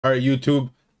All right,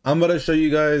 YouTube, I'm going to show you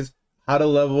guys how to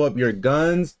level up your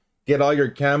guns, get all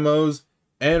your camos,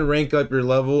 and rank up your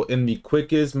level in the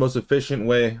quickest, most efficient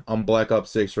way on Black Ops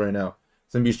 6 right now.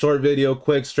 It's going to be a short video,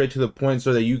 quick, straight to the point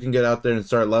so that you can get out there and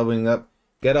start leveling up,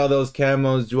 get all those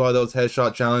camos, do all those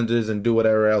headshot challenges, and do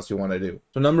whatever else you want to do.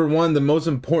 So number one, the most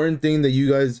important thing that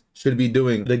you guys should be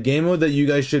doing, the game mode that you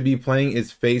guys should be playing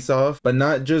is face off, but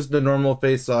not just the normal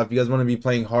face off. You guys want to be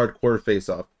playing hardcore face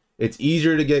off. It's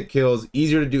easier to get kills,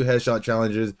 easier to do headshot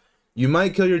challenges. You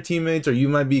might kill your teammates or you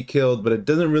might be killed, but it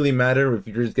doesn't really matter if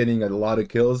you're just getting a lot of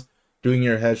kills doing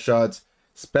your headshots.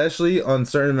 Especially on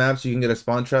certain maps, you can get a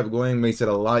spawn trap going, makes it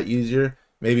a lot easier.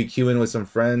 Maybe queuing with some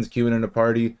friends, queuing in a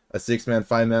party, a 6-man,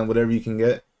 5-man, whatever you can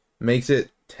get, makes it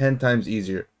 10 times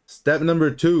easier. Step number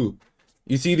two,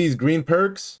 you see these green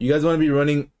perks? You guys want to be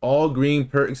running all green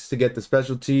perks to get the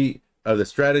specialty of the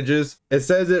strategist. It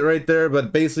says it right there,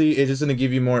 but basically it's just going to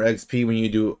give you more XP when you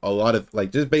do a lot of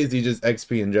just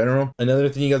XP in general. Another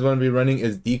thing you guys want to be running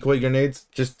is decoy grenades.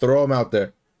 Just throw them out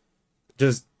there.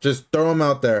 Just throw them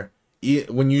out there.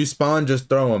 When you spawn, just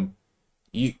throw them.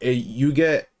 You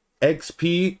get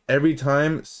XP every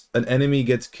time an enemy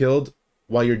gets killed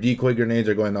while your decoy grenades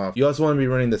are going off. You also want to be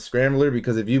running the scrambler,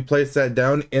 because if you place that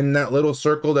down in that little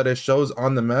circle that it shows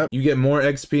on the map, you get more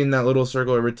XP in that little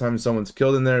circle every time someone's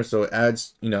killed in there, so it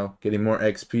adds, getting more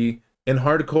XP. In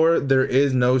hardcore, there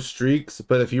is no streaks,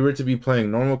 but if you were to be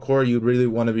playing normal core, you'd really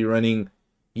want to be running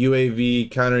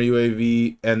UAV, counter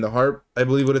UAV, and the harp, I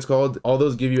believe what it's called. All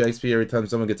those give you XP every time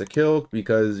someone gets a kill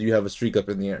because you have a streak up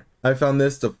in the air. I found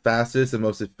this the fastest and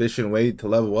most efficient way to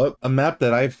level up. A map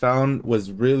that I found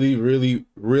was really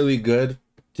good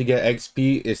to get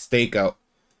XP is Stakeout.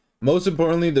 Most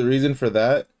importantly, the reason for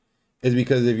that is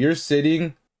because if you're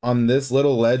sitting on this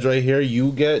little ledge right here,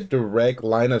 you get direct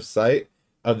line of sight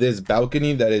of this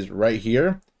balcony that is right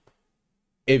here.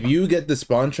 If you get the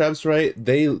spawn traps right,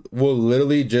 they will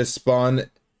literally just spawn.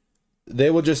 They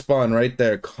will just spawn right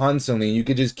there constantly. You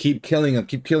could just keep killing them,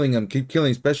 keep killing them, keep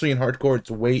killing. Especially in hardcore,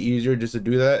 it's way easier just to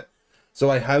do that.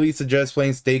 So I highly suggest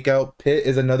playing Stakeout. Pit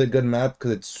is another good map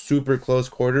because it's super close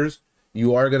quarters.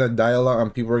 You are going to die a lot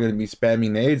and people are going to be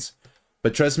spamming nades.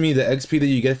 But trust me, the XP that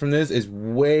you get from this is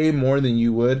way more than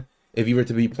you would if you were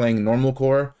to be playing normal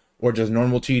core or just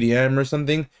normal TDM or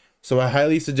something. So I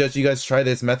highly suggest you guys try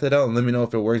this method out and let me know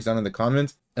if it works down in the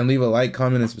comments. And leave a like,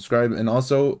 comment, and subscribe. And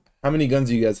also, how many guns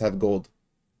do you guys have gold?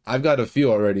 I've got a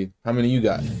few already. How many you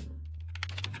got?